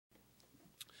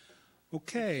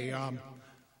Okay,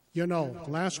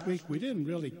 last week we didn't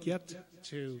really get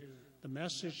to the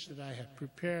message that I had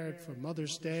prepared for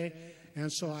Mother's Day, and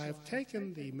so I've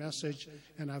taken the message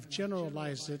and I've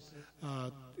generalized it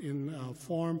in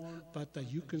form, but that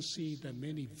you can see the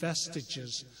many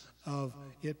vestiges of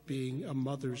it being a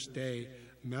Mother's Day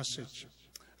message.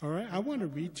 All right, I want to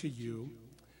read to you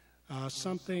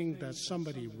something that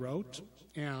somebody wrote,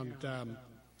 and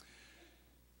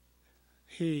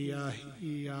he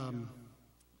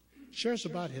shares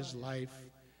about his life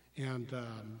and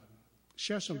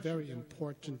shares some very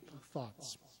important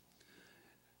thoughts.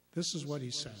 This is what he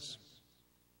says.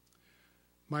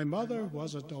 My mother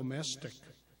was a domestic.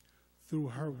 Through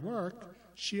her work,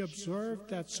 she observed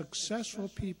that successful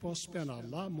people spent a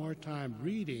lot more time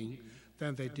reading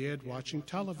than they did watching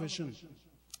television.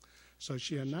 So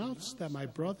she announced that my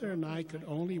brother and I could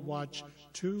only watch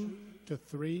 2 to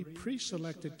 3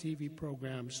 pre-selected TV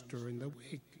programs during the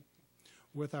week.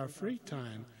 With our free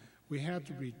time, we had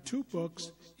to read 2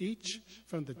 books, each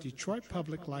from the Detroit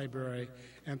Public Library,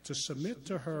 and to submit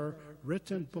to her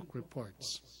written book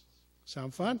reports.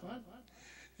 Sound fun?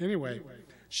 Anyway,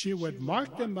 she would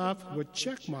mark them up with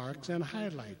check marks and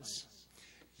highlights.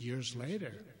 Years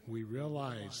later, we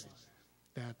realized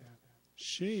that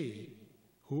she,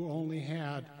 who only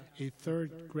had a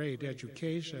 3rd grade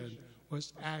education,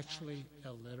 was actually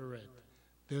illiterate.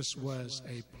 This was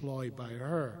a ploy by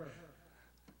her.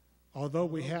 Although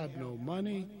we had no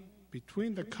money,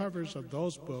 between the covers of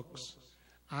those books,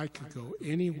 I could go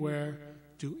anywhere,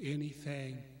 do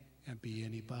anything, and be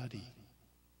anybody.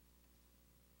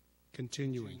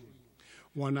 Continuing,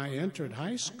 when I entered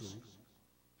high school,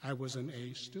 I was an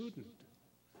A student,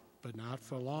 but not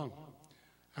for long.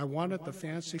 I wanted the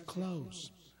fancy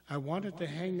clothes. I wanted to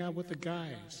hang out with the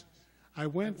guys. I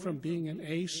went from being an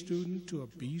A student to a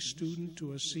B student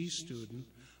to a C student,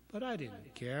 but I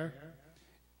didn't care.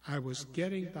 I was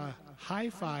getting the high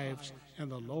fives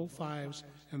and the low fives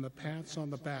and the pats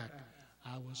on the back.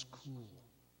 I was cool.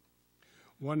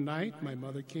 One night, my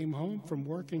mother came home from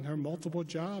working her multiple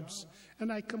jobs,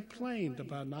 and I complained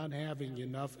about not having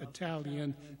enough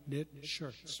Italian knit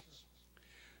shirts.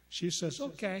 She says,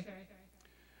 okay,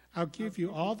 I'll give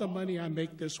you all the money I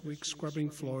make this week scrubbing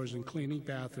floors and cleaning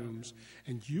bathrooms,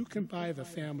 and you can buy the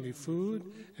family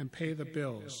food and pay the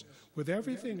bills. With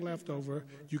everything left over,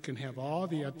 you can have all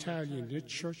the Italian knit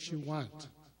shirts you want.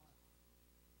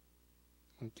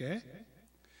 Okay?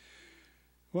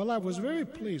 Well, I was very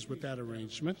pleased with that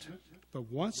arrangement,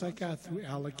 but once I got through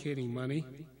allocating money,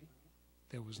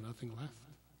 there was nothing left.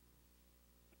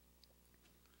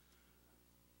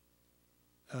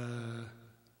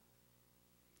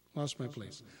 Lost my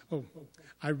place. Oh,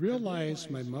 I realized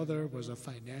my mother was a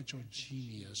financial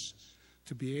genius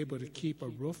to be able to keep a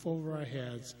roof over our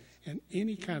heads and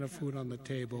any kind of food on the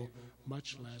table,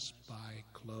 much less buy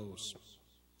clothes.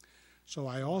 So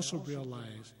I also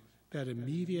realized that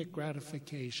immediate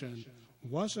gratification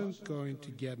wasn't going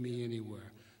to get me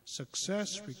anywhere.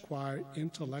 Success required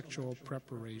intellectual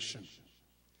preparation.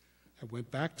 I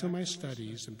went back to my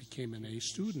studies and became an A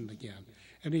student again.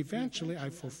 And eventually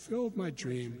I fulfilled my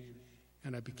dream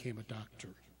and I became a doctor.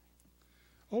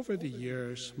 Over the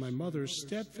years, my mother's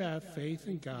steadfast faith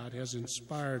in God has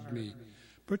inspired me,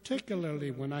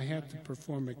 particularly when I had to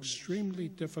perform extremely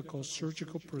difficult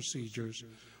surgical procedures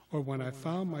or when I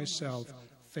found myself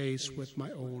faced with my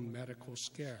own medical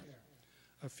scare.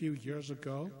 A few years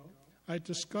ago, I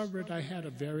discovered I had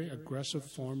a very aggressive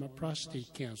form of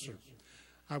prostate cancer.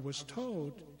 I was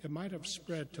told it might have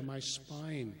spread to my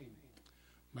spine.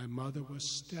 My mother was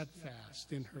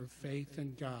steadfast in her faith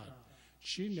in God.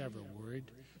 She never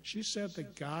worried. She said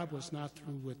that God was not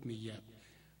through with me yet.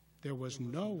 There was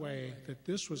no way that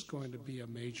this was going to be a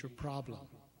major problem.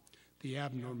 The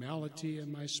abnormality in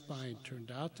my spine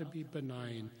turned out to be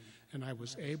benign, and I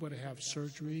was able to have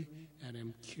surgery and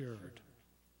am cured.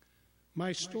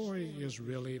 My story is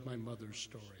really my mother's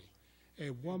story.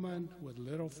 A woman with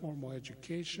little formal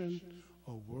education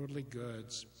or worldly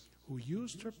goods who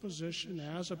used her position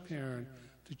as a parent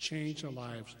to change the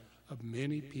lives of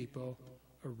many people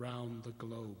around the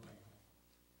globe.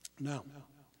 Now,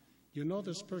 you know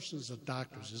this person's a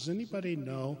doctor. Does anybody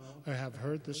know or have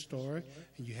heard this story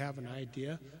and you have an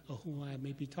idea of who I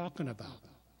may be talking about?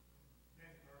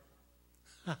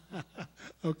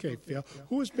 Okay, Phil.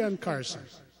 Who is Ben Carson?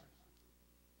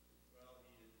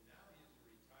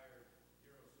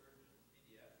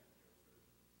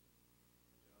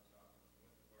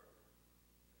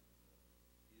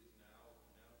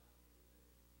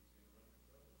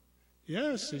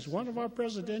 Yes, he's one of our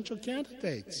presidential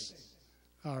candidates.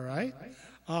 All right.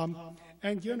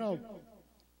 And, you know,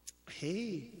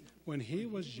 he when he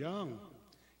was young,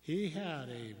 he had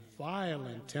a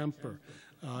violent temper.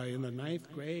 In the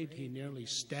 9th grade, he nearly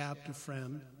stabbed a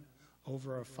friend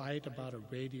over a fight about a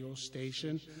radio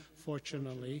station.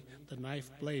 Fortunately, the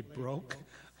knife blade broke.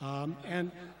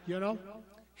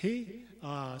 He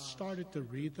started to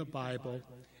read the Bible,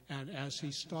 and as he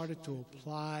started to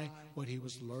apply what he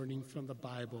was learning from the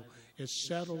Bible, it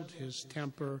settled his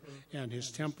temper, and his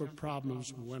temper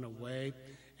problems went away.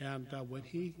 And when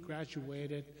he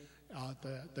graduated,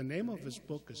 the name of his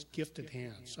book is Gifted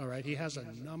Hands, all right? He has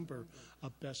a number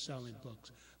of best-selling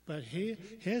books. But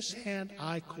his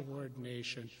hand-eye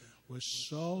coordination was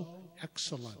so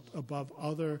excellent above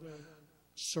other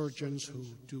surgeons who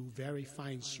do very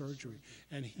fine surgery.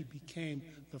 And he became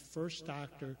the first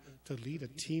doctor to lead a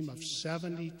team of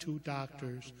 72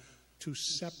 doctors to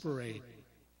separate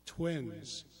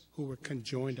twins who were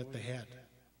conjoined at the head.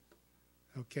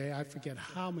 Okay, I forget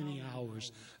how many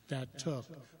hours that took,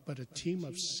 but a team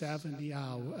of 70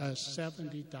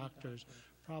 doctors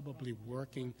probably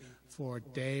working for a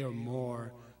day or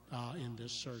more in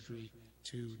this surgery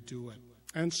to do it.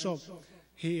 And so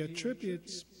he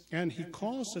attributes, and he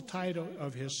calls the title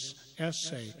of his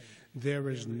essay, "There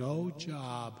is no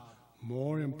job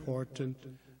more important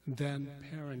than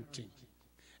parenting."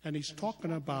 And he's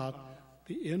talking about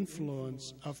the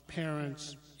influence of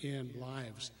parents in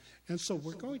lives. And so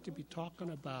we're going to be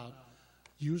talking about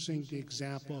using the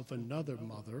example of another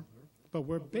mother, but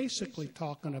we're basically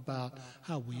talking about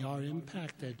how we are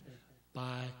impacted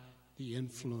by the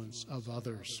influence of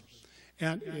others.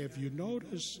 And if you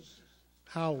notice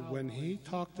how when he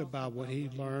talked about what he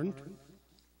learned,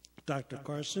 Dr.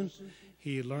 Carson,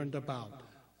 he learned about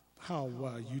how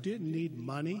you didn't need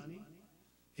money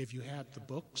if you had the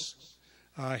books.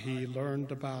 He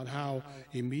learned about how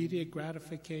immediate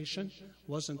gratification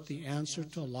wasn't the answer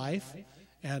to life,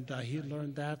 and he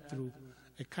learned that through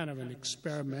a kind of an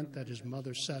experiment that his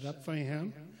mother set up for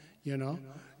him,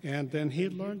 And then he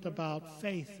learned about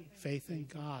faith in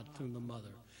God through the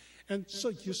mother. And so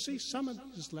you see, some of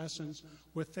these lessons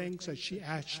were things that she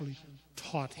actually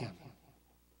taught him.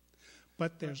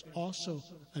 But there's also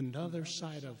another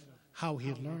side of how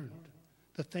he learned,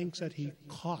 the things that he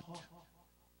caught,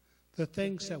 the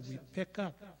things that we pick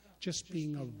up just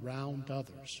being around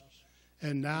others.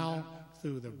 And now,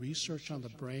 through the research on the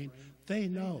brain, they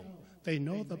know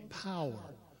the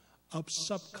power of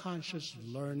subconscious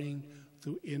learning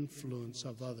through influence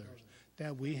of others,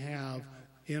 that we have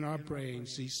in our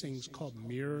brains these things called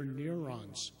mirror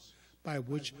neurons, by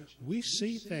which we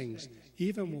see things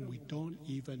even when we don't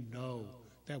even know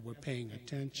that we're paying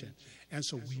attention. And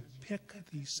so we pick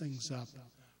these things up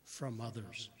from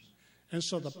others. And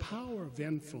so the power of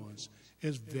influence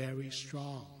is very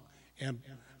strong and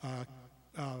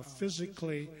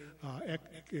physically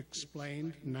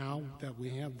explained now that we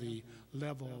have the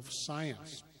level of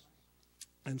science.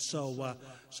 And so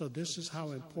this is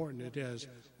how important it is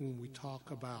when we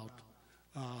talk about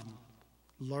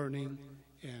learning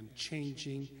and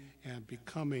changing and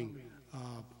becoming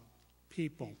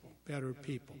people, better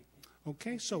people.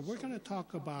 Okay, so we're going to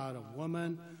talk about a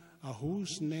woman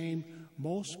whose name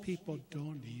most people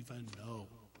don't even know.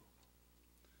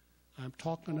 I'm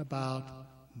talking about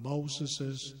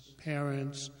Moses'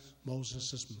 parents,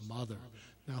 Moses' mother.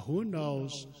 Now, who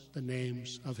knows the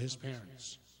names of his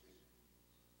parents?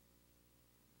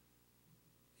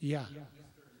 Yeah.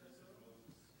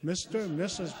 Mr. and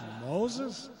Mrs.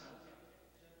 Moses?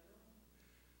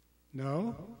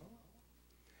 No?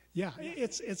 Yeah,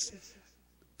 it's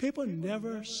people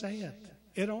never say it.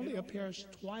 It only appears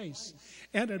twice.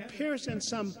 And it appears in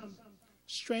some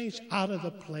strange,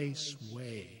 out-of-the-place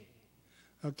way.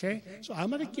 Okay? So I'm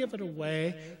going to give it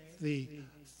away. The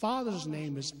father's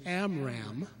name is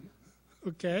Amram.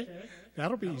 Okay?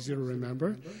 That'll be easy to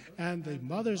remember. And the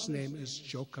mother's name is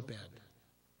Jochebed.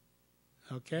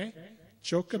 Okay?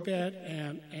 Jochebed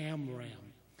and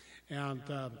Amram. And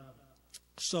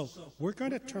so we're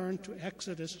going to turn to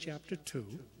Exodus chapter 2,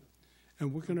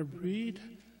 and we're going to read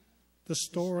the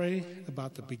story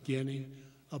about the beginning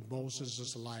of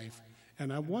Moses' life.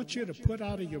 And I want you to put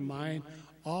out of your mind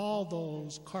all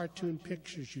those cartoon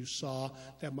pictures you saw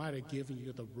that might have given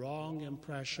you the wrong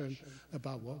impression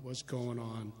about what was going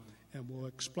on. And we'll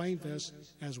explain this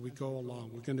as we go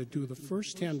along. We're going to do the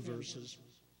first 10 verses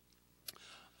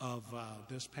of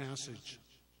this passage.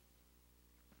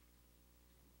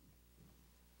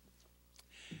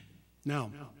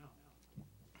 Now,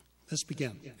 let's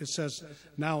begin. It says,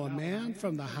 "Now a man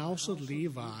from the house of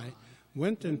Levi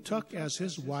went and took as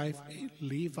his wife a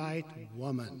Levite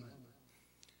woman."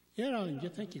 And you're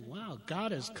thinking, wow,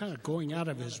 God is kind of going out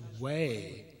of his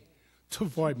way to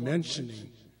avoid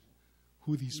mentioning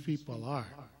who these people are.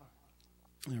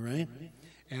 All right?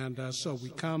 And so we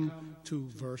come to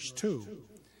verse 2.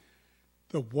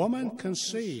 The woman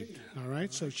conceived, all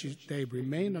right? So they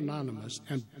remained anonymous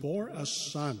and bore a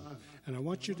son. And I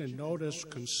want you to notice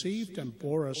conceived and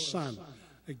bore a son.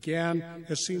 Again,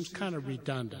 it seems kind of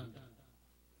redundant.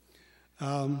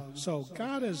 So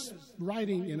God is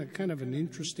writing in a kind of an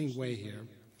interesting way here.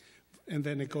 And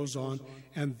then it goes on.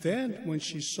 And then when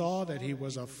she saw that he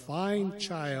was a fine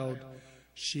child,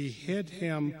 she hid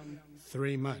him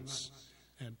 3 months.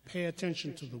 And pay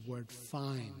attention to the word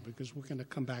fine, because we're going to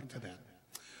come back to that.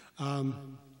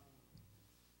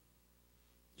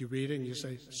 You read it and you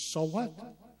say, so what?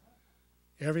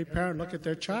 Every parent look at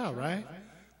their child, right?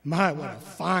 My, what a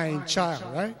fine child,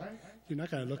 right? You're not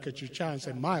going to look at your child and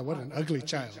say, my, what an ugly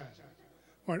child.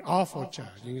 Or an awful child.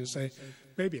 You're going to say,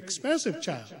 maybe expensive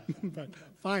child, but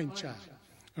fine child.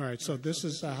 All right, so this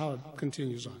is how it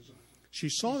continues on. She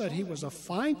saw that he was a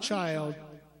fine child,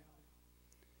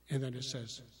 and then it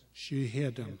says, she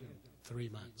hid him 3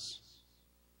 months.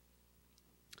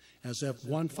 As if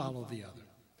one followed the other.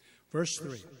 Verse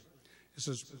 3, it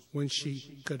says, when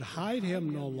she could hide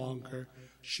him no longer,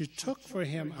 she took for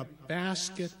him a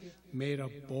basket made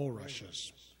of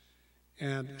bulrushes.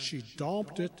 And she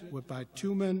daubed it with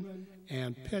bitumen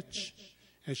and pitch,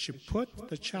 and she put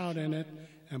the child in it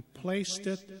and placed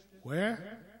it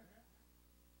where?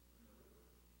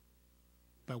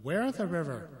 But where at the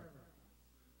river?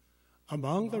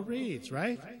 Among the reeds,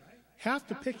 right? Half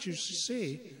the pictures you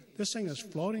see, this thing is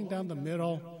floating down the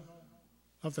middle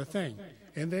of the thing.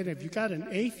 And then if you got an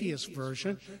atheist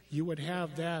version, you would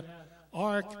have that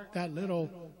ark, that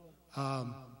little,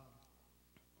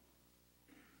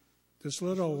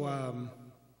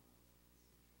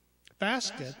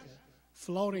 basket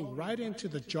floating right into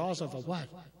the jaws of a what?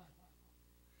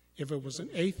 If it was an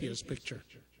atheist picture.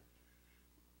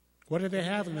 What do they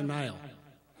have in the Nile?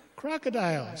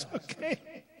 Crocodiles,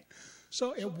 okay?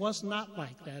 So it was not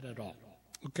like that at all,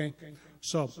 okay?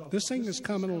 So this thing is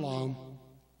coming along.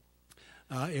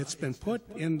 It's been put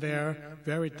in there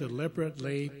very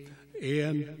deliberately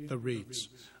in the reeds.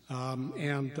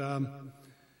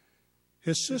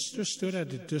 His sister stood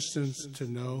at a distance to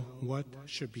know what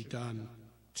should be done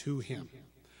to him.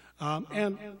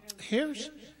 And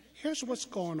here's what's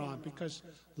going on, because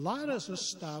a lot of the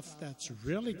stuff that's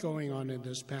really going on in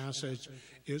this passage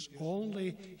is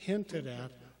only hinted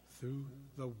at through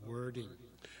the wording.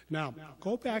 Now,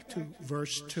 go back to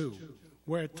verse 2,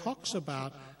 where it talks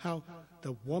about how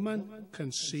the woman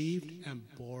conceived and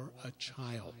bore a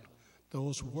child.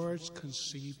 Those words,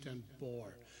 conceived and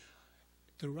bore.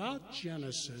 Throughout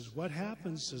Genesis, what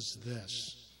happens is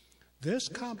this. This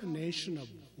combination of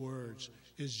words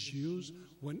is used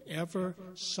whenever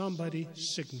somebody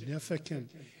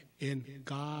significant in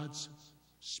God's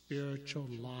spiritual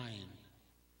line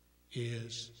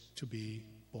is to be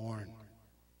born.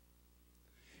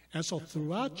 And so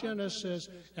throughout Genesis,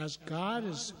 as God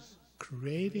is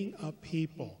creating a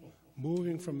people,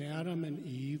 moving from Adam and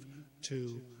Eve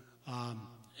to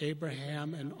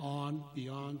Abraham and on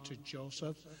beyond to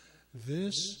Joseph,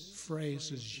 this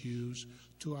phrase is used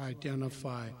to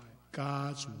identify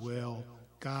God's will,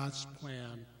 God's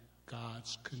plan,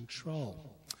 God's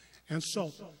control. And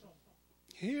so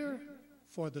here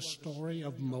for the story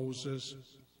of Moses,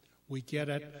 we get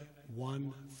it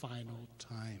one final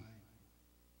time.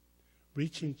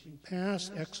 Reaching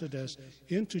past Exodus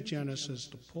into Genesis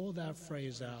to pull that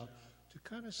phrase out, to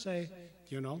kind of say,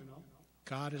 you know,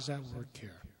 God is at work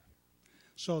here.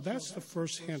 So that's the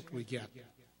first hint we get.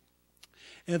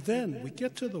 And then we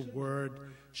get to the word,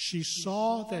 she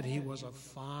saw that he was a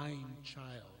fine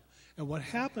child. And what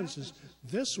happens is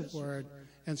this word,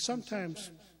 and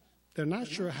sometimes they're not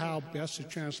sure how best to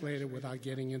translate it without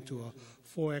getting into a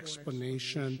full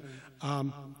explanation.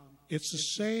 It's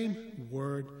the same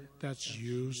word that's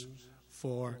used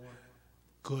for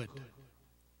good,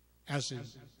 as in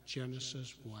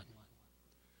Genesis 1.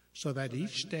 So that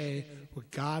each day when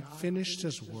God finished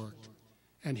his work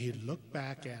and he looked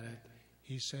back at it,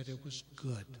 he said it was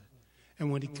good.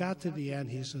 And when he got to the end,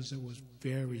 he says it was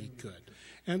very good.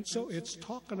 And so it's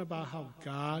talking about how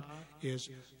God is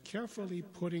carefully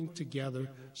putting together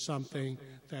something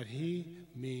that he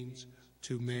means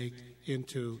to make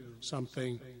into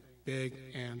something big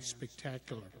and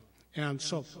spectacular. And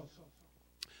so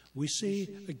we see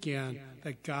again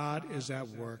that God is at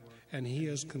work and he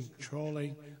is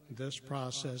controlling this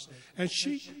process. And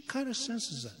she kind of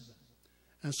senses it.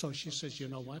 And so she says, you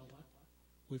know what?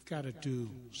 We've got to do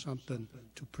something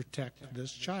to protect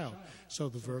this child. So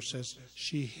the verse says,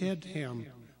 she hid him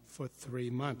for 3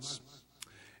 months.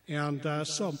 And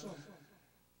so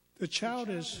The child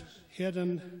is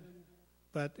hidden,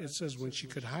 but it says when she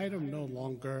could hide him no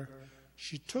longer,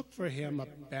 she took for him a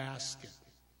basket.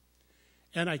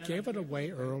 And I gave it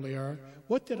away earlier.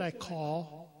 What did I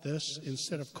call this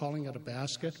instead of calling it a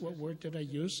basket? What word did I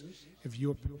use? If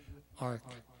you ark.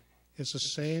 It's the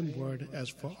same word as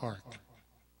for ark.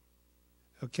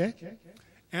 Okay?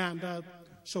 And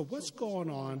so what's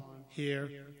going on here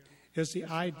is the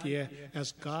idea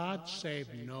as God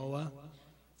saved Noah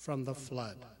from the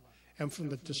flood and from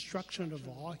the destruction of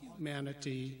all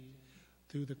humanity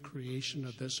through the creation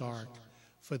of this ark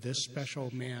for this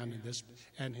special man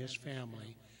and his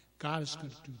family, God is going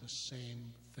to do the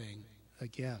same thing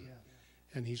again.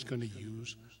 And he's going to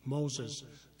use Moses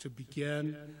to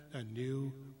begin a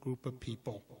new group of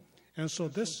people. And so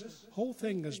this whole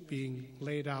thing is being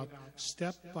laid out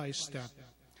step by step.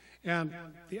 And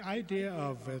the idea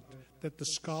of it that the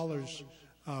scholars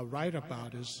write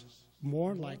about is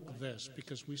more like this,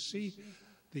 because we see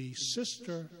the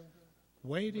sister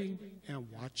waiting and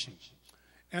watching.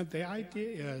 And the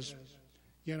idea is,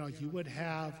 you would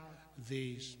have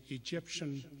these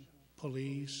Egyptian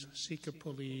police, secret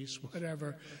police,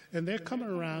 whatever, and they're coming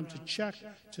around to check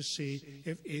to see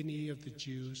if any of the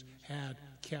Jews had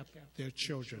kept their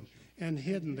children and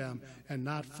hidden them and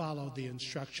not followed the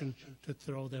instruction to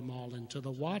throw them all into the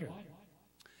water.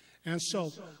 And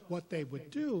so what they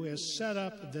would do is set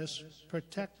up this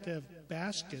protective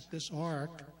basket, this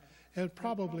ark, and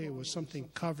probably it was something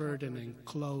covered and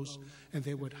enclosed, and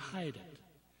they would hide it.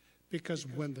 Because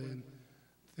when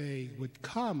they would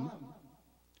come,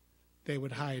 they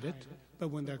would hide it, but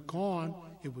when they're gone,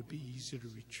 it would be easy to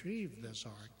retrieve this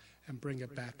ark and bring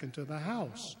it back into the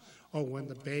house. Or when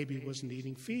the baby was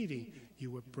needing feeding, you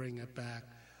would bring it back.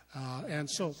 And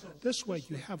so this way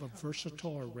you have a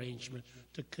versatile arrangement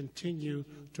to continue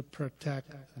to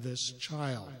protect this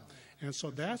child. And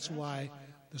so that's why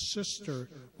the sister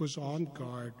was on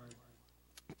guard,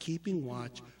 keeping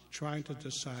watch, trying to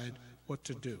decide what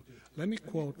to do. Let me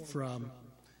quote from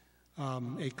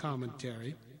a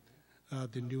commentary,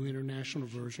 the New International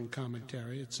Version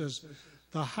commentary. It says,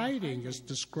 "The hiding is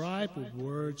described with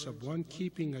words of one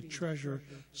keeping a treasure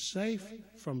safe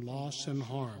from loss and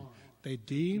harm. They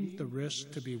deemed the risk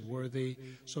to be worthy,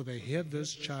 so they hid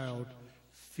this child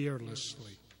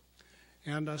fearlessly."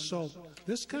 And so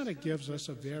this kind of gives us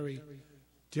a very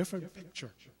different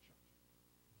picture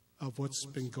of what's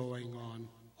been going on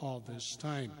all this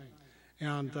time.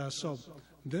 And so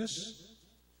this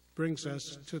brings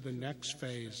us to the next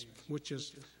phase, which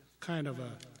is kind of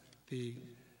the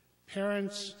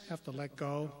parents have to let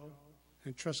go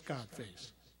and trust God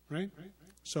phase, right?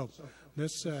 So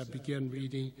let's begin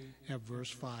reading at verse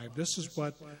 5. This is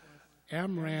what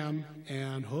Amram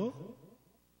and who?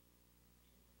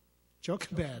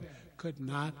 Jochebed could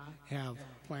not have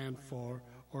planned for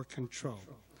or control.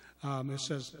 It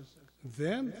says,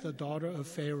 "Then the daughter of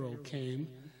Pharaoh came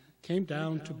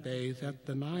down to bathe at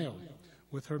the Nile,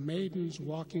 with her maidens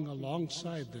walking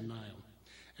alongside the Nile.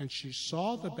 And she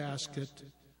saw the basket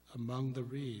among the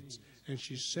reeds, and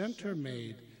she sent her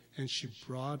maid, and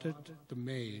the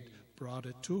maid brought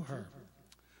it to her."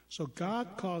 So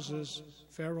God causes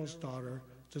Pharaoh's daughter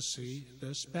to see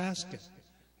this basket.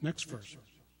 Next verse.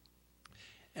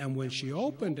 "And when she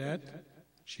opened it,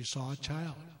 she saw a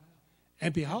child.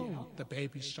 And behold, the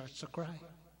baby starts to cry."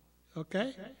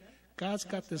 Okay? God's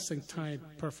got this thing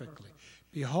timed perfectly.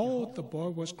 "Behold, the boy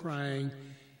was crying,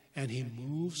 and he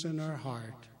moves in her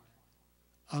heart,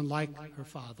 unlike her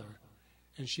father."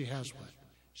 And she has what?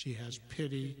 She has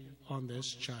pity on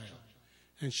this child.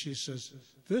 And she says,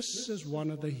 "This is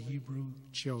one of the Hebrew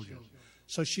children."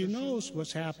 So she knows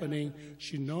what's happening.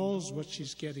 She knows what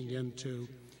she's getting into.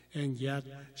 And yet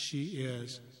she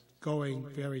is going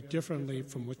very differently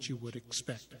from what you would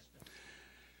expect.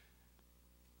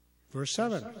 Verse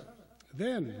 7.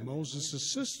 "Then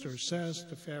Moses' sister says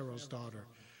to Pharaoh's daughter,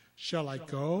 'Shall I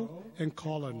go and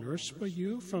call a nurse for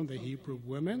you from the Hebrew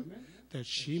women, that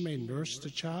she may nurse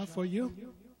the child for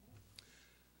you?'"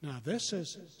 Now this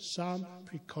is some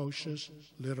precocious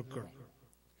little girl.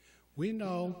 We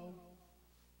know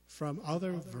from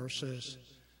other verses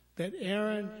that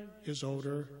Aaron is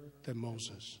older than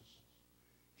Moses.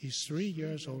 He's 3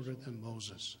 years older than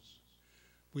Moses.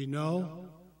 We know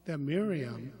that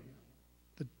Miriam,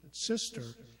 the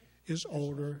sister, is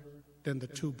older than the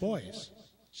two boys.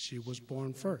 She was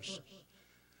born first.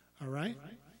 All right?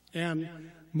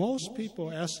 And most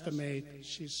people estimate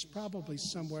she's probably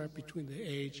somewhere between the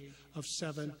age of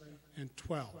 7 and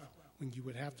 12 when you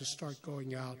would have to start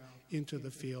going out into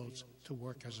the fields to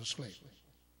work as a slave.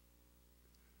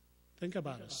 Think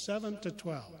about it, 7 to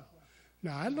 12.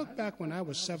 Now, I look back when I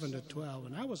was 7 to 12,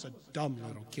 and I was a dumb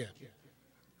little kid.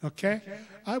 Okay?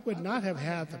 I would not have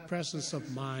had the presence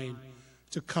of mind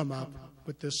to come up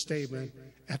with this statement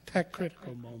at that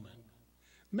critical moment.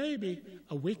 Maybe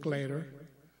a week later,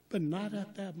 but not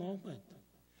at that moment.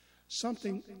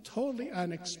 Something totally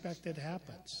unexpected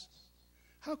happens.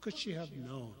 How could she have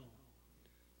known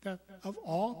that of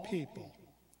all people,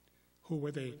 who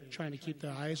were they trying to keep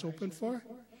their eyes open for?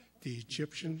 The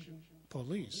Egyptian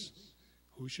police.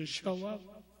 Who should show up?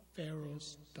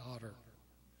 Pharaoh's daughter.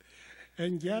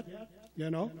 And yet,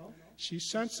 she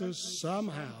senses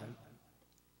somehow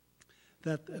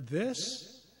that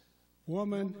this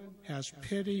woman has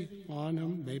pity on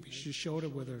him. Maybe she showed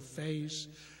it with her face.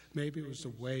 Maybe it was the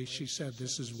way she said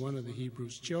this is one of the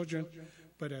Hebrews' children.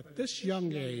 But at this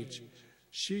young age,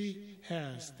 she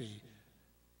has the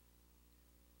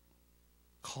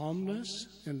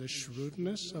calmness and the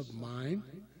shrewdness of mind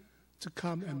to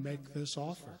come and make this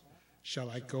offer.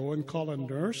 Shall I go and call a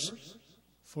nurse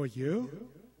for you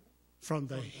from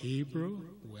the Hebrew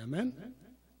women?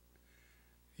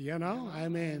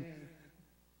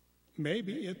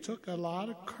 Maybe it took a lot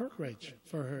of courage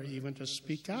for her even to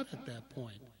speak out at that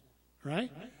point,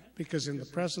 right? Because in the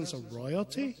presence of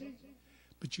royalty,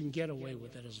 but you can get away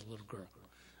with it as a little girl.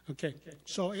 Okay,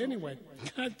 so anyway,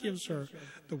 God gives her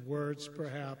the words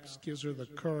perhaps, gives her the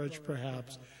courage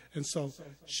perhaps, and so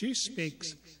she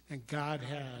speaks, and God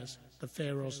has the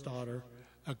Pharaoh's daughter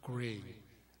agreeing.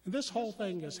 And this whole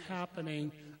thing is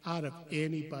happening out of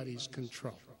anybody's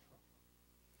control.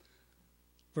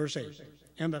 Verse 8,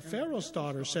 and the Pharaoh's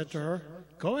daughter said to her,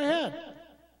 go ahead.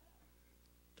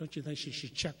 Don't you think she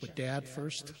should check with Dad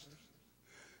first?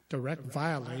 Direct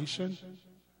violation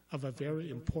of a very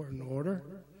important order.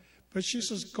 But she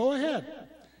says, go ahead.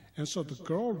 And so the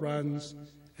girl runs,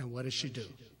 and what does she do?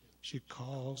 She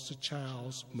calls the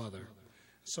child's mother.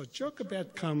 So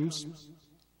Jochebed comes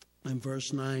in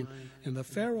verse 9, and the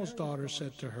Pharaoh's daughter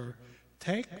said to her,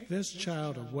 take this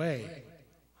child away,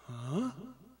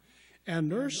 and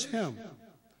nurse him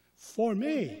for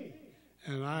me,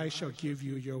 and I shall give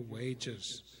you your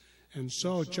wages. And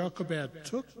so Jochebed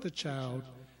took the child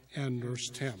and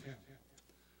nursed him.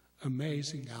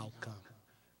 Amazing outcome.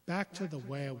 Back to the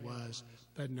way it was,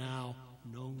 but now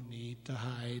no need to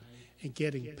hide and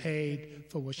getting paid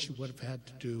for what she would have had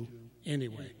to do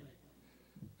anyway.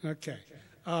 Okay.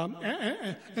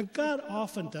 And God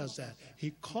often does that.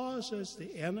 He causes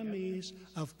the enemies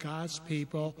of God's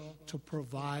people to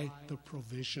provide the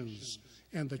provisions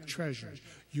and the treasures.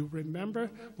 You remember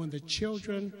when the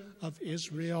children of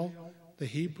Israel, the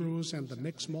Hebrews and the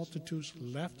mixed multitudes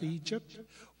left Egypt?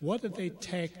 What did they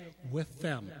take with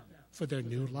them for their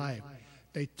new life?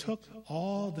 They took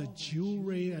all the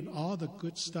jewelry and all the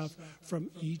good stuff from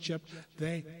Egypt.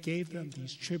 They gave them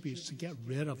these tributes to get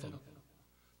rid of them,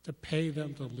 to pay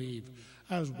them to leave.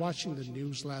 I was watching the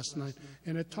news last night,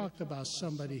 and it talked about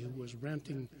somebody who was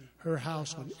renting her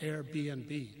house on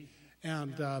Airbnb.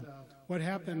 And what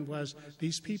happened was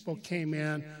these people came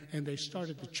in, and they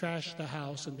started to trash the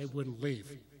house, and they wouldn't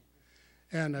leave.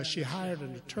 And she hired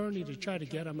an attorney to try to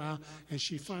get them out, and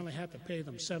she finally had to pay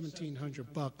them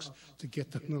 $1,700 to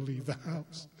get them to leave the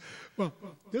house. Well,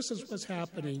 this is what's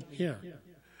happening here,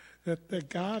 that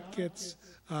God gets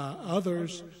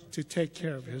others to take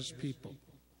care of his people.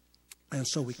 And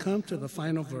so we come to the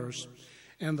final verse,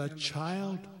 and the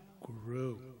child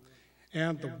grew.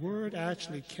 And the word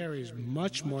actually carries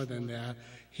much more than that.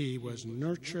 He was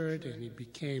nurtured, and he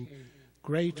became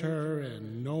greater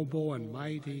and noble and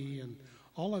mighty and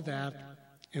all of that.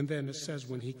 And then it says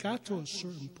when he got to a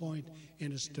certain point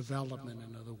in his development,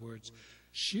 in other words,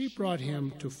 she brought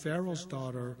him to Pharaoh's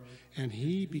daughter, and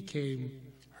he became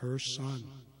her son.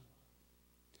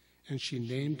 And she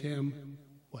named him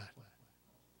what?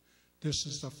 This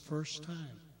is the first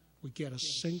time we get a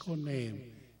single name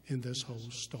in this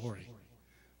whole story.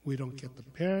 We don't get the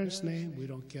parents' name. We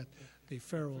don't get the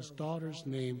Pharaoh's daughter's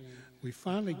name. We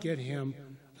finally get him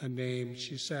a name.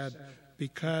 She said,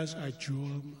 because I drew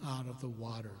him out of the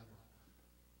water.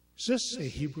 Is this a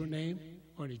Hebrew name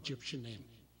or an Egyptian name?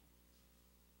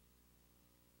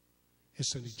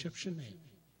 It's an Egyptian name.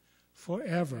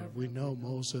 Forever we know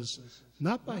Moses,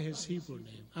 not by his Hebrew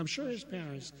name. I'm sure his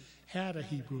parents had a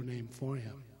Hebrew name for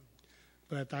him.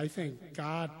 But I think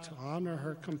God, to honor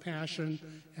her compassion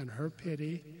and her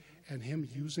pity and him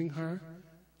using her,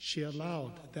 he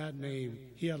allowed that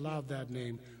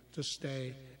name to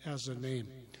stay as a name.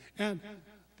 And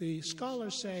the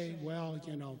scholars say, well,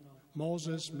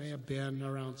 Moses may have been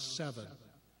around 7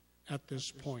 at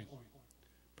this point.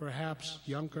 Perhaps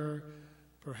younger,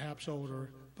 perhaps older,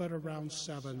 but around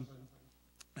 7.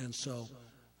 And so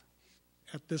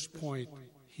at this point,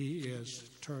 he is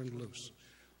turned loose.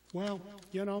 Well,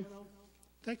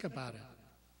 think about it.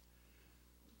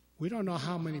 We don't know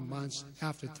how many months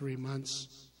after 3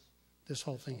 months this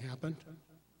whole thing happened,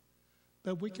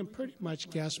 but we can pretty much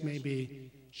guess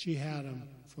maybe she had him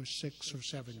for 6 or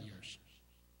 7 years.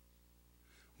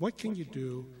 What can you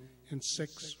do in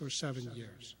 6 or 7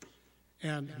 years?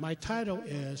 And my title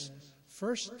is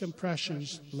First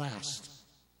Impressions Last.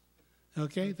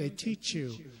 Okay? They teach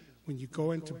you when you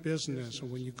go into business or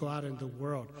when you go out in the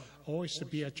world, always to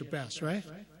be at your best, right?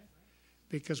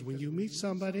 Because when you meet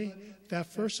somebody,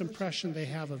 that first impression they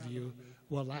have of you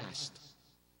will last.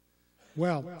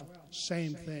 Well,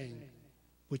 same thing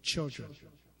with children,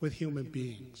 with human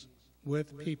beings,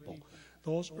 with people.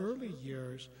 Those early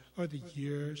years are the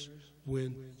years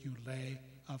when you lay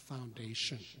a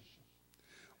foundation.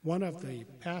 One of the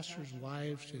pastor's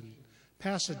wives in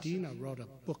Pasadena wrote a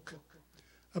book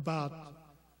about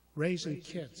raising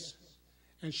kids,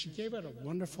 and she gave it a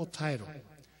wonderful title.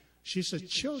 She said,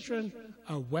 "Children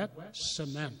are wet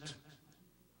cement."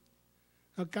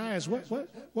 Now, guys,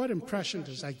 what impression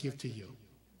does that give to you?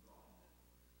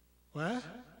 What?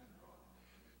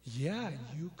 Yeah,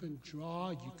 you can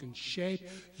draw, you can shape,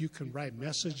 you can write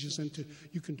messages into,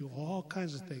 you can do all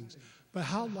kinds of things. But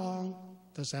how long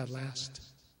does that last?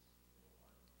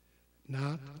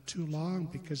 Not too long,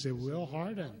 because it will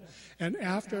harden. And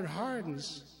after it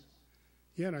hardens,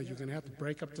 you're going to have to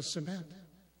break up the cement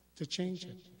to change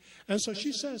it. And so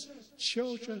she says,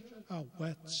 children are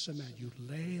wet cement. You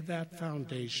lay that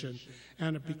foundation,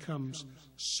 and it becomes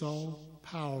so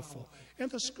powerful.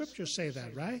 And the scriptures say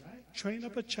that, right? Train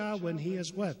up a child when he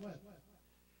is what?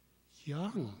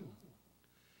 Young.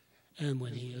 And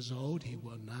when he is old, he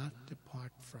will not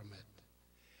depart from it.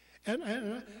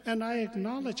 And I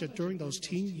acknowledge it during those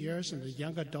teen years and the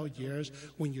young adult years,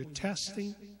 when you're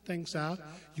testing things out,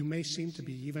 you may seem to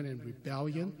be even in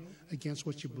rebellion against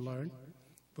what you've learned.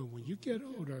 But when you get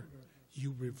older,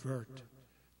 you revert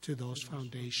to those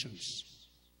foundations.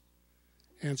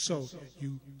 And so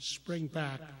you spring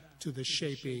back to the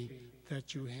shaping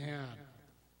that you had.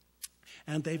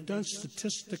 And they've done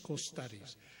statistical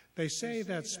studies. They say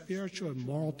that spiritual and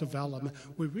moral development,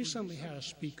 we recently had a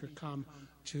speaker come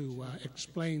to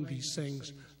explain these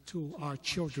things to our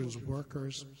children's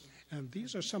workers. And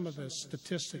these are some of the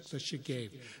statistics that she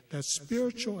gave, that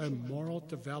spiritual and moral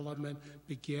development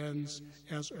begins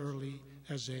as early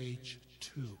as age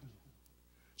 2.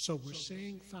 So we're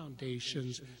seeing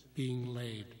foundations being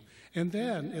laid. And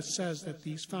then it says that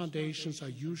these foundations are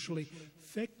usually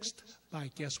fixed by,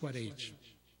 guess what age?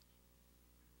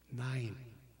 9.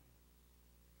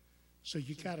 So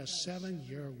you got a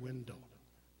 7-year window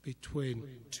between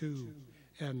 2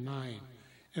 and 9.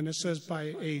 And it says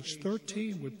by age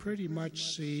 13, we pretty much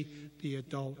see the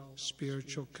adult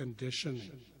spiritual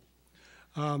conditioning.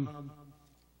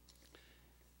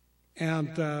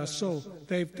 So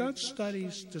they've done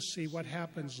studies to see what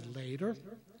happens later.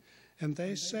 And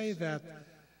they say that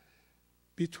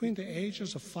between the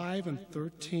ages of 5 and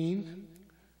 13,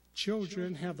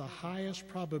 children have the highest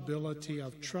probability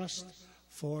of trust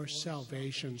for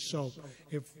salvation. So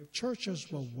if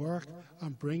churches will work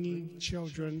on bringing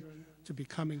children to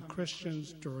becoming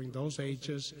Christians during those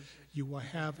ages, you will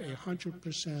have a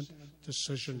 100%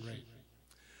 decision rate.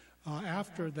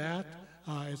 After that,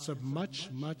 it's a much,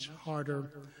 much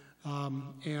harder,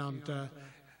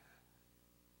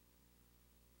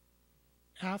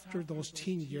 after those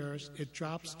teen years, it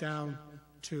drops down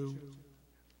to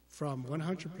from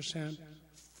 100%,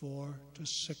 4 to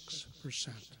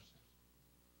 6%.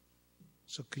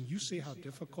 So can you see how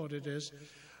difficult it is?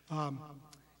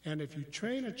 And if you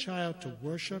train a child to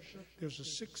worship, there's a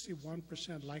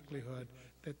 61% likelihood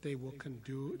that they will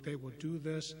do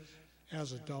this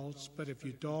as adults. But if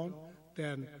you don't,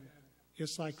 then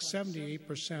it's like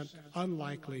 78%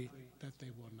 unlikely that they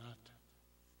will not.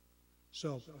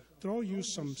 So throw you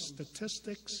some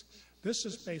statistics. This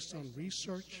is based on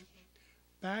research.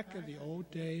 Back in the old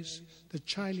days, the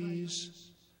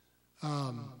Chinese,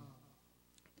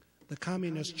 the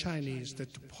Communist Chinese, the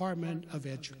Department of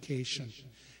Education,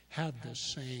 had this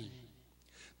saying,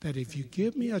 that if you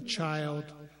give me a child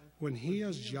when he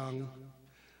is young,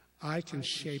 I can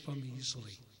shape him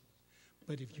easily.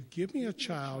 But if you give me a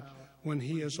child when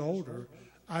he is older,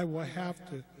 I will have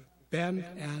to bend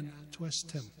and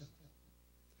twist him.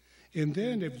 And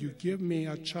then if you give me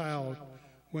a child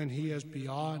when he is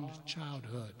beyond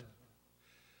childhood,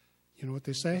 you know what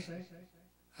they say?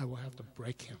 I will have to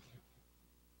break him.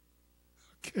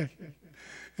 Okay.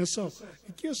 And so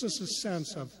it gives us a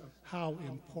sense of how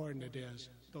important it is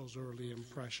those early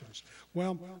impressions.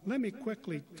 Well, let me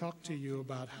quickly talk to you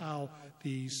about how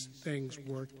these things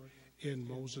worked in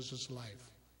Moses'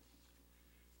 life.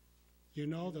 You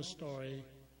know the story.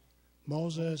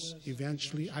 Moses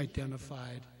eventually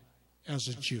identified as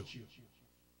a Jew,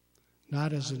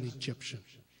 not as an Egyptian.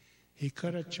 He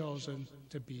could have chosen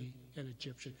to be an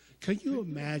Egyptian. Can you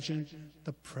imagine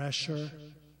the pressure?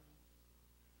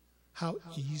 How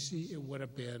easy it would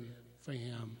have been for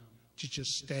him to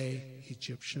just stay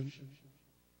Egyptian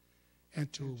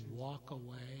and to walk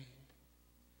away.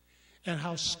 And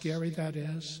how scary that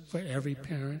is for every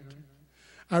parent.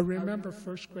 I remember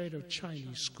first grade of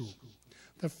Chinese school.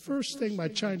 The first thing my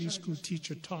Chinese school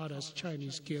teacher taught us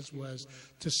Chinese kids was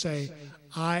to say,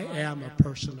 I am a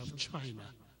person of China.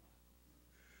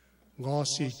 我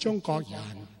是中國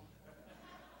人.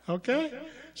 Okay?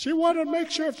 She wanted to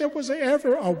make sure if there was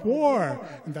ever a war,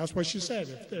 and that's what she said,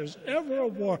 if there's ever a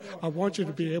war, I want you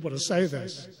to be able to say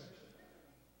this.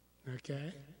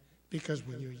 Okay? Because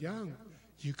when you're young,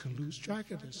 you can lose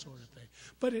track of this sort of thing.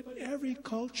 But in every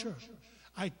culture,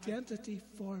 identity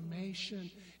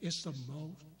formation is the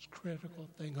most critical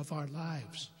thing of our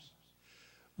lives.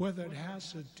 Whether it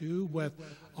has to do with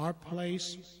our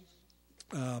place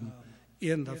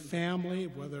in the family,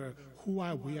 whether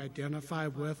we identify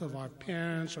with of our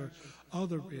parents or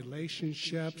other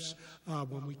relationships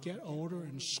when we get older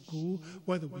in school,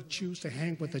 whether we choose to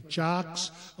hang with the jocks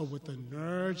or with the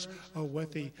nerds or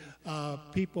with the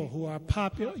people who are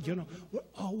popular, we're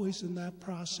always in that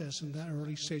process, in that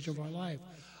early stage of our life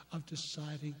of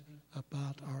deciding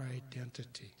about our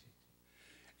identity.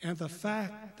 And the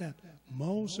fact that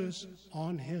Moses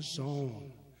on his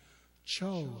own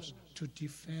chose to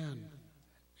defend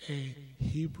a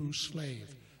Hebrew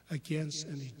slave against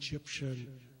an Egyptian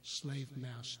slave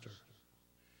master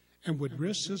and would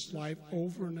risk his life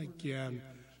over and again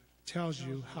tells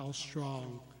you how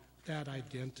strong that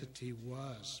identity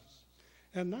was.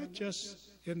 And not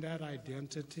just in that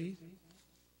identity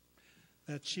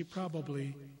that she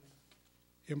probably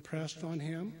impressed on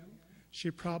him. She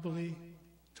probably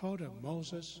told him,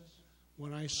 Moses,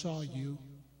 when I saw you,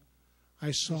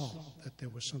 I saw that there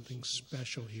was something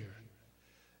special here.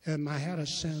 And I had a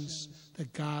sense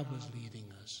that God was leading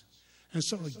us. And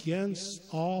so against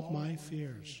all my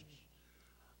fears,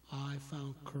 I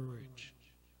found courage.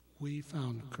 We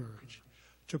found courage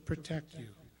to protect you.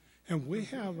 And we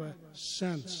have a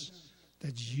sense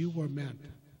that you were meant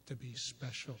to be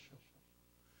special.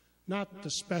 Not the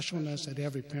specialness that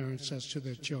every parent says to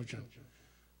their children,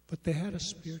 but they had a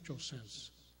spiritual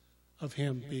sense of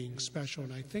him being special.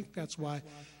 And I think that's why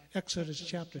Exodus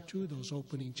chapter 2, those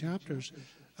opening chapters,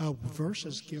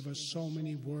 verses give us so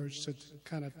many words to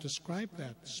kind of describe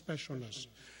that specialness.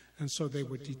 And so they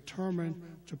were determined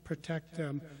to protect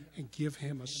him and give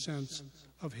him a sense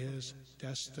of his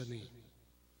destiny.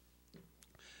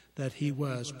 That he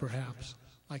was perhaps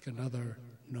like another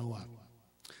Noah.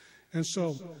 And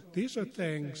so these are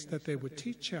things that they would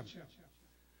teach him.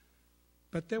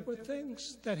 But there were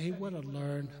things that he would have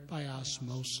learned by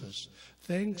osmosis,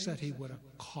 things that he would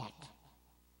have caught.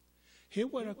 He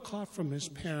would have caught from his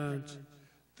parents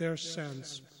their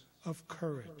sense of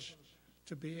courage,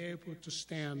 to be able to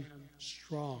stand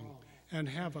strong and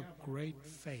have a great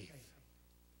faith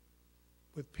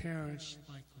with parents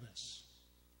like this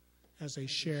as they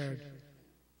shared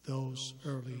those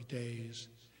early days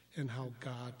and how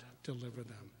God delivered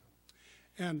them.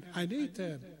 And I need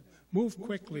to move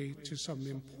quickly to some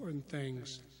important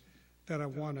things that I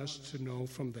want us to know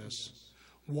from this.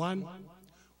 One,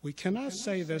 we cannot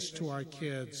say this to our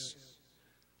kids,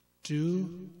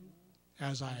 do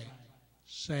as I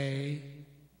say,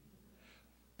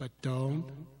 but don't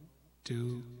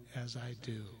do as I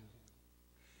do.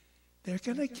 They're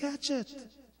going to catch it,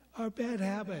 our bad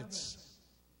habits.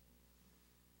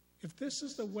 If this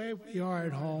is the way we are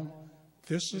at home,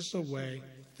 this is the way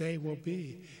they will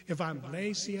be. If I'm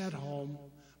lazy at home,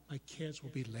 my kids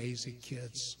will be lazy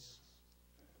kids.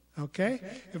 Okay?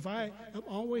 If I am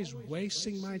always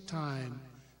wasting my time,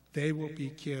 they will be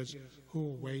kids who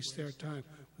will waste their time.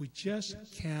 We just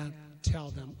can't tell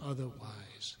them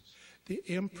otherwise. The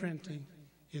imprinting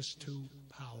is too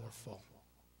powerful.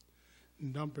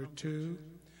 Number two,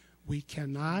 we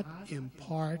cannot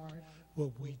impart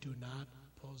what we do not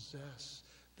possess.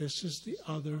 This is the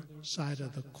other side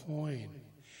of the coin.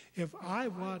 If I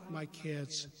want my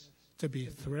kids to be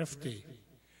thrifty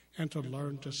and to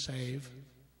learn to save,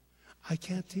 I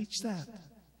can't teach that.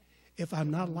 If I'm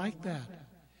not like that,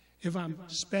 if I'm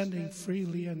spending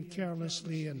freely and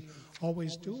carelessly and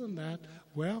always doing that,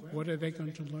 well, what are they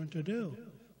going to learn to do?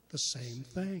 The same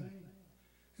thing.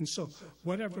 And so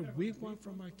whatever we want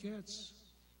from our kids,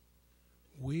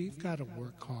 We've got to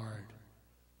work hard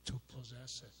to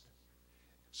possess it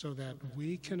so that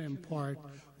we can impart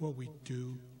what we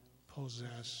do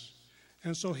possess.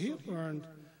 And so he learned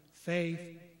faith,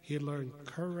 he learned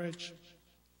courage,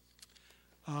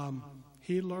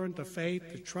 he learned the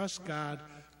faith to trust God,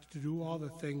 to do all the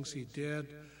things he did.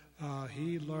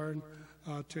 He learned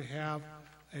to have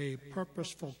a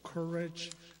purposeful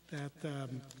courage that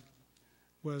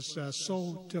was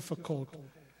so difficult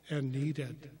and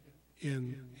needed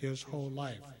in his whole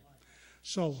life.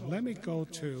 So let me go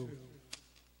to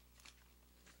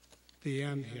the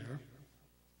end here.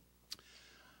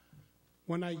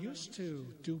 When I used to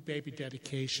do baby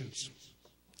dedications,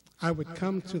 I would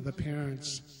come to the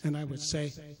parents and I would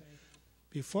say,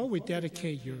 before we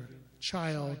dedicate your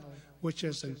child, which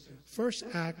is the first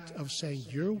act of saying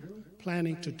you're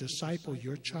planning to disciple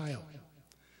your child,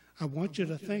 I want you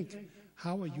to think,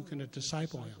 how are you going to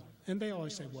disciple him? And they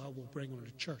always say, well, we'll bring him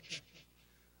to church.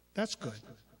 That's good,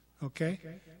 okay?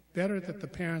 Better that the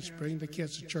parents bring the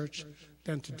kids to church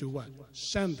than to do what?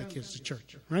 Send the kids to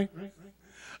church, right?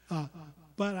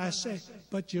 But I say,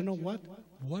 but you know what?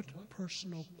 What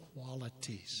personal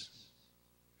qualities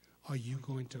are you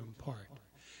going to impart?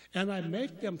 And I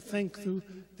make them think through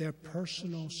their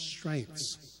personal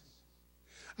strengths.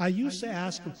 I used to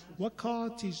ask them, what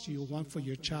qualities do you want for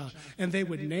your child? And they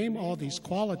would name all these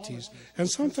qualities. And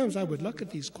sometimes I would look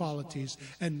at these qualities,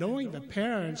 and knowing the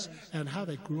parents and how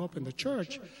they grew up in the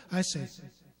church, I say,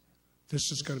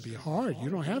 this is going to be hard. You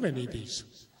don't have any of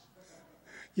these.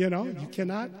 You know, you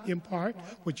cannot impart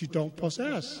what you don't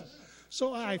possess.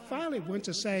 So I finally went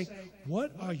to say,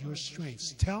 what are your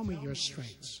strengths? Tell me your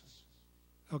strengths.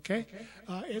 Okay?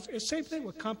 It's the same thing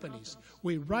with companies.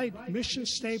 We write mission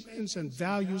statements and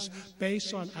values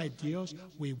based on ideals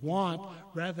we want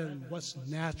rather than what's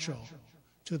natural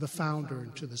to the founder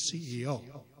and to the CEO.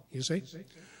 You see?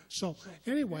 So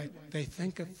anyway, they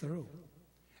think it through.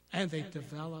 And they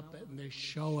develop it, and they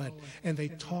show it, and they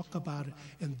talk about it,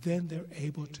 and then they're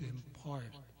able to impart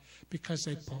it because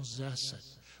they possess it.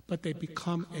 But they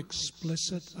become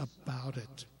explicit about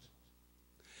it.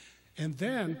 And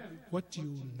then, what do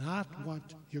you not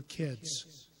want your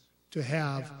kids to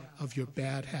have of your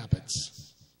bad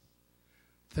habits?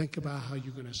 Think about how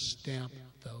you're going to stamp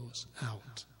those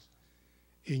out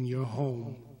in your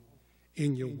home,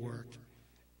 in your work,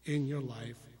 in your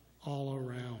life, all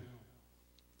around.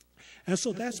 And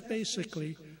so that's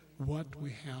basically what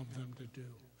we have them to do.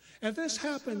 And this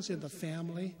happens in the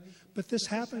family, but this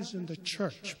happens in the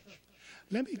church.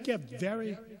 Let me get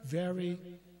very, very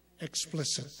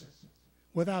explicit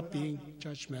without being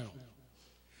judgmental.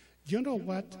 You know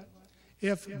what?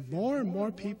 If more and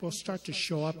more people start to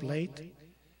show up late,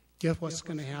 guess what's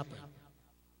going to happen?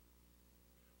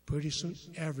 Pretty soon,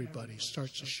 everybody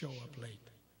starts to show up late.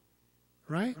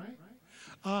 Right?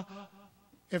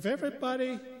 If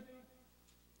everybody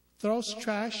throws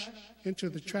trash into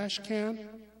the trash can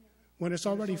when it's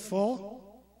already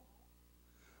full,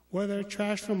 whether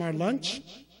trash from our lunch,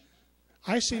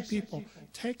 I see people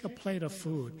take a plate of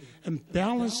food and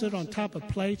balance it on top of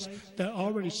plates that are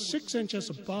already 6 inches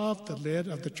above the lid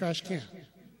of the trash can.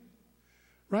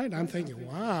 Right? I'm thinking,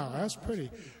 wow, that's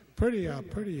pretty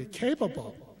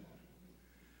capable.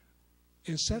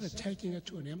 Instead of taking it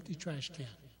to an empty trash can.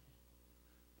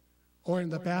 Or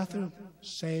in the bathroom,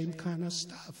 same kind of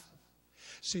stuff.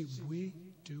 See, we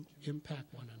do impact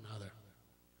one another.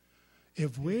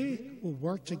 If we will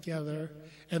work together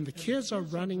and the kids are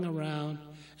running around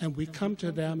and we come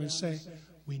to them and say,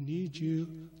 we need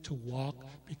you to walk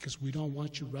because we don't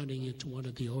want you running into one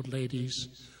of the old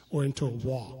ladies or into a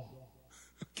wall.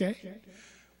 Okay?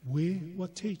 We will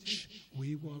teach.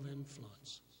 We will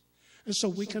influence. And so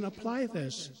we can apply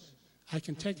this. I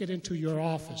can take it into your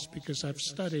office because I've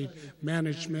studied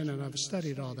management and I've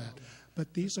studied all that.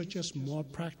 But these are just more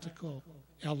practical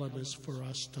elements for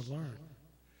us to learn.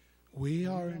 We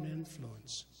are an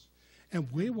influence.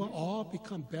 And we will all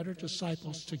become better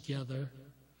disciples together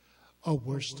or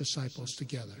worse disciples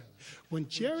together. When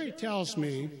Jerry tells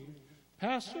me,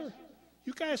 Pastor,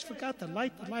 you guys forgot to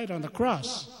light the light on the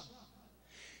cross,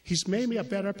 he's made me a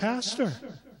better pastor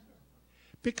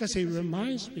because he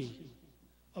reminds me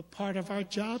of part of our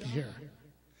job here.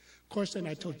 Of course, then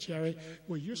I told Jerry,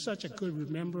 well, you're such a good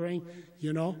remembering,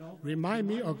 remind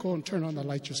me or go and turn on the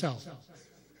light yourself.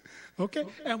 Okay?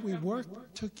 And we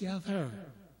work together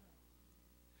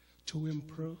to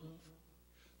improve,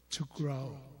 to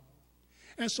grow.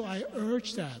 And so I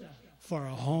urge that for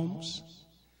our homes,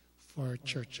 for our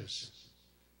churches,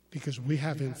 because we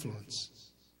have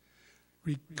influence.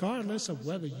 Regardless of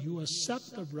whether you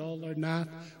accept the role or not,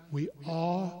 we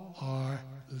all are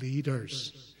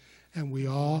leaders. And we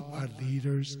all are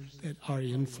leaders that are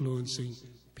influencing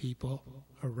people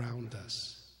around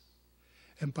us.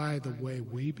 And by the way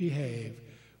we behave,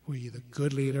 we're either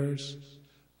good leaders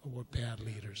or we're bad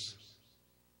leaders.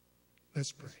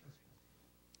 Let's pray.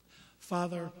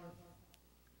 Father,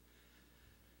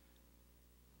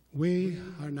 we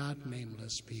are not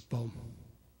nameless people.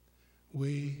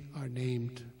 We are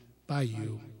named by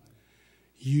you.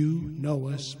 You know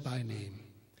us by name,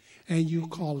 and you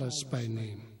call us by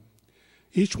name.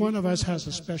 Each one of us has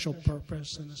a special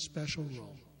purpose and a special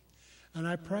role. And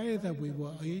I pray that we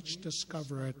will each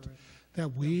discover it,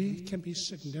 that we can be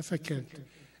significant,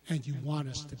 and you want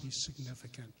us to be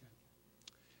significant.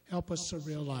 Help us to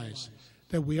realize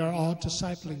that we are all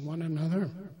discipling one another.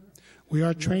 We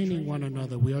are training one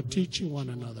another. We are teaching one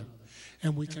another.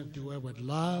 And we can do it with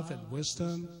love and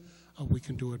wisdom, or we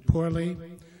can do it poorly.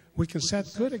 We can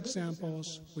set good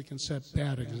examples. We can set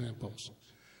bad examples.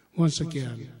 Once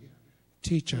again,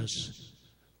 teach us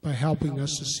by helping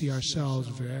us to see ourselves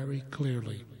very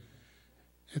clearly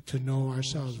and to know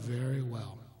ourselves very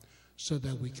well, so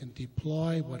that we can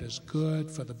deploy what is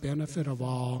good for the benefit of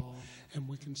all, and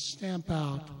we can stamp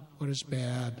out what is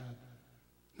bad,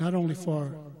 not only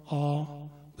for all,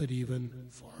 but even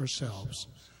for ourselves.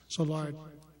 So, Lord,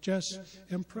 just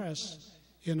impress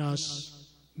in us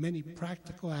many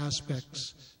practical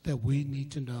aspects that we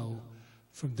need to know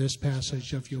from this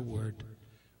passage of your word.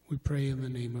 We pray in the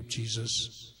name of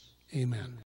Jesus. Amen.